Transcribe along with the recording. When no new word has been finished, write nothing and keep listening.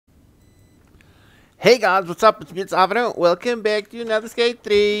Hey guys, what's up? It's me, Avano. Welcome back to another Skate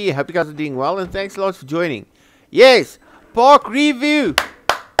 3. Hope you guys are doing well and thanks a lot for joining. Yes, park review.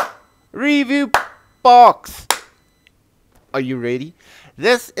 Review parks. Are you ready?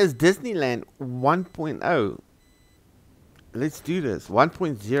 This is Disneyland 1.0. Let's do this.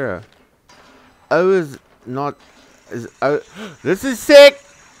 1.0. O is not... This is sick.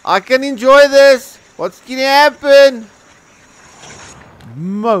 I can enjoy this. What's gonna happen?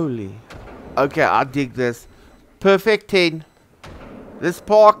 Moly. Okay, I dig this. Perfect 10. This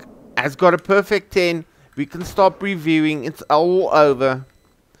park has got a perfect 10. We can stop reviewing. It's all over.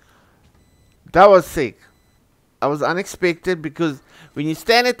 That was sick. That was unexpected because when you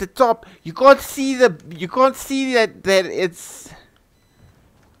stand at the top, you can't see that it's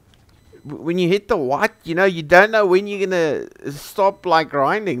when you hit the white, you know, you don't know when you're gonna stop like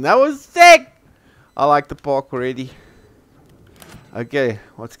grinding. That was sick. I like the park already. Okay,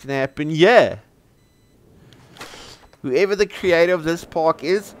 what's gonna happen? Yeah. Whoever the creator of this park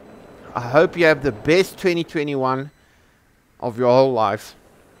is, I hope you have the best 2021 of your whole life.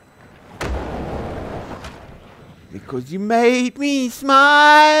 Because you made me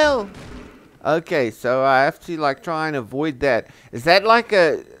smile. Okay, so I have to like try and avoid that. Is that like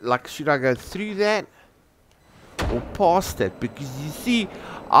a, should I go through that? Or past it? Because you see,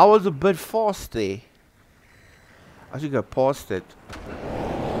 I was a bit fast there. I should go past it.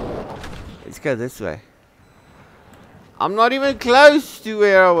 Let's go this way. I'm not even close to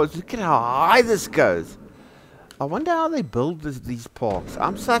where I was. Look at how high this goes. I wonder how they build these parks.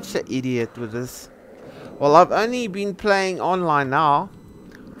 I'm such an idiot with this. Well, I've only been playing online now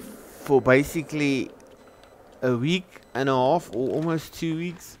for basically a week and a half or almost 2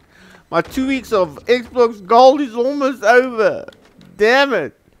 weeks. My 2 weeks of Xbox Gold is almost over. Damn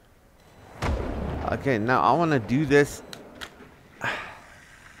it. Okay, now I want to do this.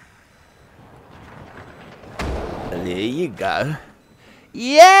 There you go.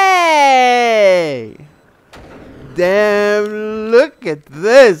 Yay! Damn, look at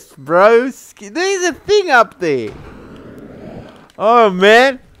this, bro. There's a thing up there. Oh,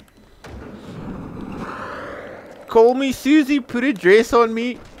 man. Call me Susie, put a dress on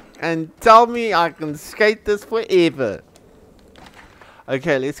me, and tell me I can skate this forever.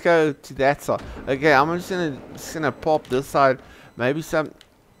 Okay, let's go to that side. Okay, I'm just gonna pop this side. Maybe some...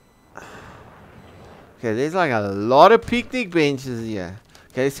 Okay, there's like a lot of picnic benches here.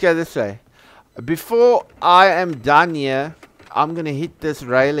 Okay, let's go this way. Before I am done here, I'm gonna hit this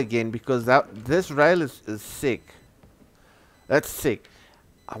rail again because this rail is sick. That's sick.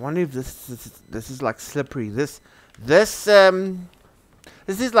 I wonder if this is like slippery. This is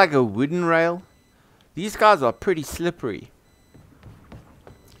like a wooden rail. These guys are pretty slippery.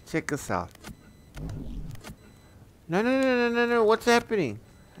 Check this out. No. What's happening?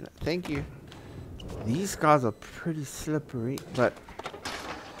 Thank you. These guys are pretty slippery, but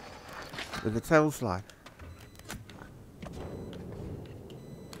with the tail slide.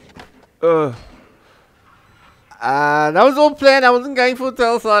 That was all planned. I wasn't going for a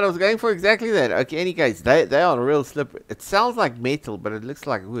tail slide. I was going for exactly that. Okay, any case, they are real slippery. It sounds like metal, but it looks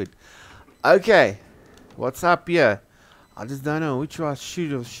like wood. Okay, what's up here? I just don't know which way I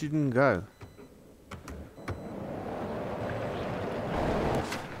should or shouldn't go.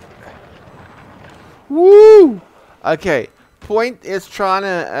 Woo! Okay, point is trying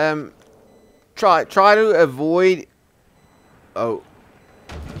to try to avoid. Oh.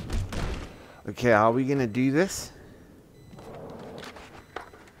 Okay, how are we gonna do this?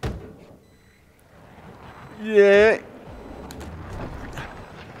 Yeah.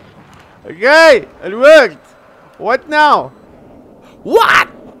 Okay, it worked. What now? What?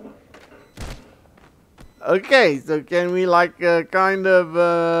 Okay, so can we like kind of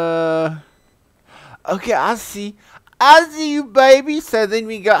okay, I see you, baby. So then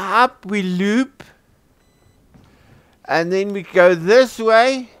we go up, we loop, and then we go this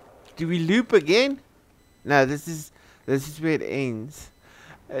way. Do we loop again? No, this is where it ends.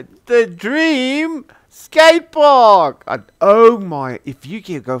 The dream skate park. Oh my! If you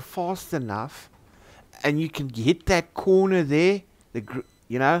can go fast enough, and you can hit that corner there,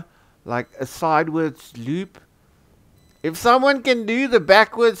 you know, like a sideways loop. If someone can do the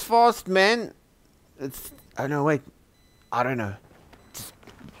backwards fast, man. It's, oh no, wait, I don't know.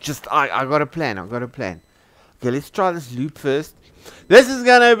 I got a plan. Okay, let's try this loop first. This is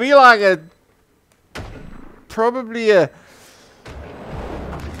gonna be like probably a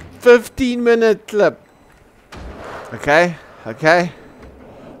 15-minute clip. Okay.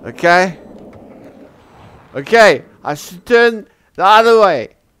 I should turn the other way.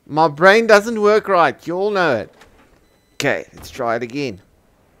 My brain doesn't work right. You all know it. Okay, let's try it again.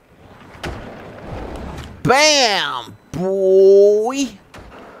 Bam, boy.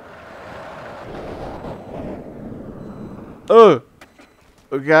 Oh,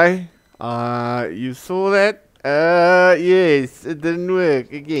 okay. You saw that? Yes, it didn't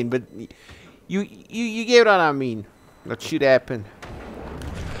work again, but you get what I mean. What should happen?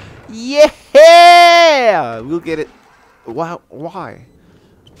 Yeah, we'll get it. Wow, why?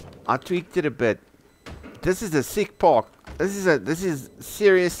 I tweaked it a bit. This is a sick park. This is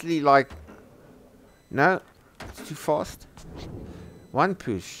seriously like. No, it's too fast. One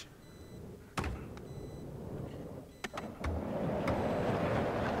push.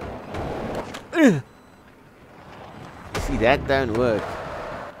 See, that don't work.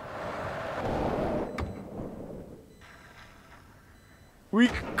 We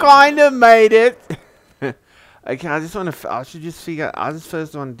kind of made it. Okay, I just want to. I should just figure. I just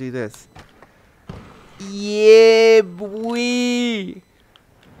first want to do this. Yeah, boy.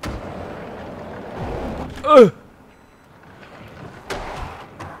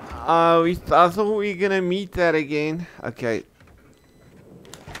 I thought we were gonna meet that again. Okay.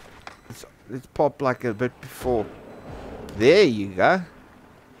 Let's pop like a bit before. There you go.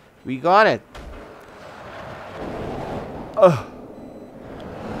 We got it.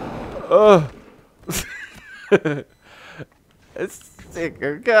 It's sick.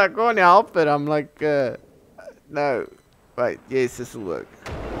 Okay, I can't help it. I'm like, no. Wait, yes, this will work.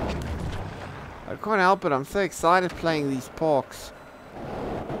 I can't help it. I'm so excited playing these parks.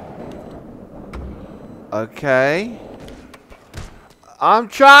 Okay. I'm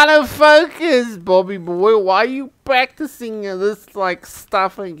trying to focus, Bobby boy. Why are you practicing this like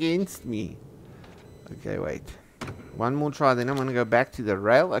stuff against me? Okay, wait. One more try, then I'm gonna go back to the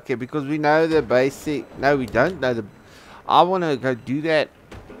rail. Okay, because we know the basic. No, we don't know the. I want to go do that.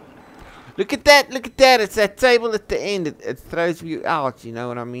 Look at that! Look at that! It's that table at the end. It throws you out. You know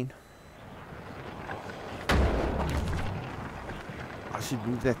what I mean? I should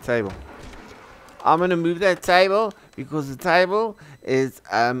move that table. I'm gonna move that table because the table is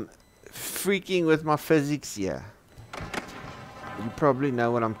freaking with my physics here. You probably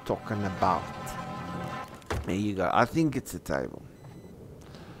know what I'm talking about. There you go. I think it's a table.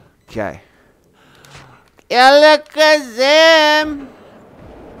 Okay. Alakazam!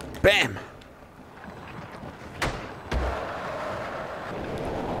 Bam!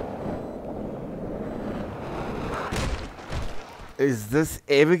 Is this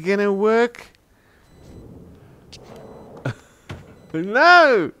ever gonna work?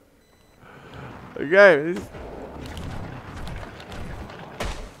 No! Okay.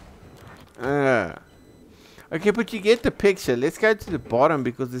 Okay, but you get the picture. Let's go to the bottom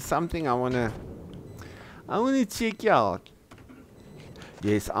because there's something I wanna check out.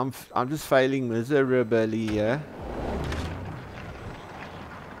 Yes, I'm just failing miserably here.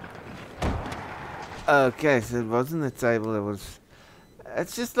 Okay, so it wasn't the table. It was.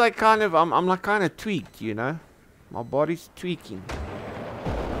 It's just like kind of. I'm like kind of tweaked, you know. My body's tweaking.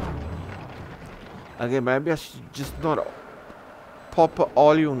 Okay, maybe I should just not pop a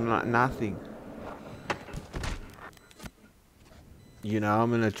ollie or nothing. You know, I'm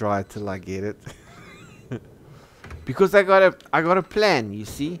gonna try till I get it. Because I got a plan, you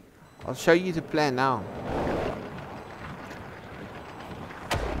see? I'll show you the plan now.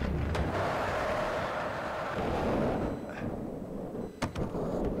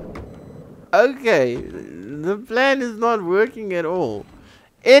 Okay, the plan is not working at all.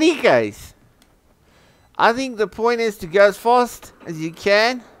 Any case, I think the point is to go as fast as you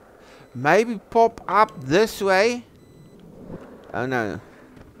can. Maybe pop up this way. Oh no.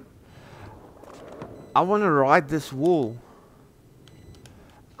 I want to ride this wall.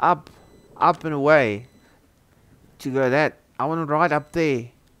 Up and away. To go that. I want to ride up there.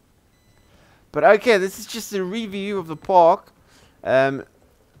 But okay, this is just a review of the park. I'm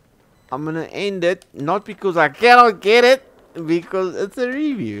going to end it. Not because I cannot get it. Because it's a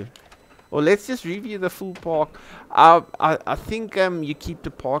review. Or let's just review the full park. I think you keep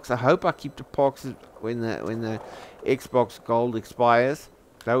the parks. I hope I keep the parks when the Xbox Gold expires.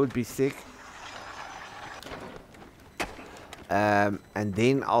 That would be sick. And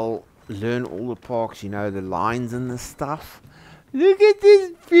then I'll learn all the parks, you know, the lines and the stuff. Look at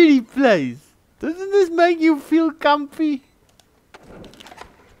this pretty place. Doesn't this make you feel comfy?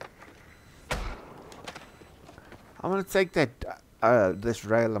 I'm gonna take that this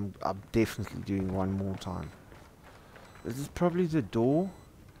rail. I'm definitely doing one more time. This is probably the door.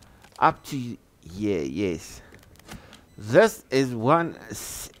 Up to yes. This is one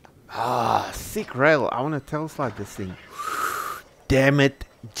sick rail. I wanna tail slide this thing. Damn it,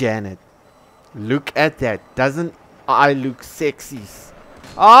 Janet. Look at that. Doesn't I look sexy?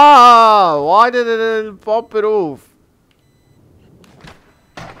 Ah, why did it pop it off?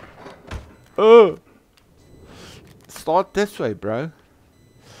 Oh. Start this way, bro.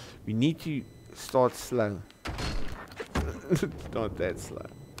 We need to start slow. It's not that slow.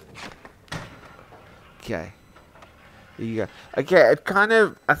 Okay. There you go. Okay, it kind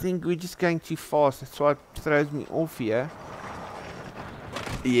of, I think we're just going too fast. That's why it throws me off here.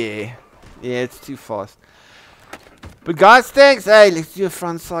 Yeah. Yeah, it's too fast. But guys, thanks. Hey, let's do a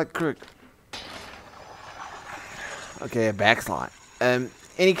front side crook. Okay, a backslide.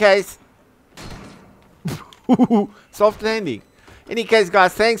 Any case. Soft landing. Any case,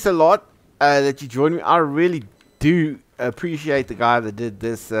 guys, thanks a lot that you joined me. I really do appreciate the guy that did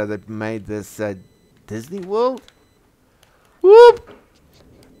this, that made this Disney World. Whoop!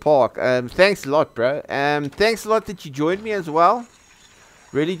 Park. Thanks a lot, bro. Thanks a lot that you joined me as well.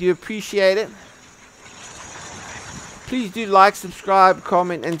 Really do appreciate it. Please do like, subscribe,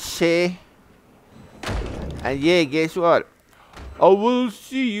 comment, and share. And yeah, guess what? I will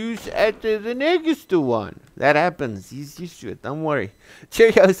see you at the next one. That happens. He's used to it. Don't worry.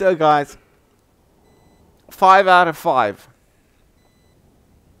 Cheerio, so guys. 5 out of 5.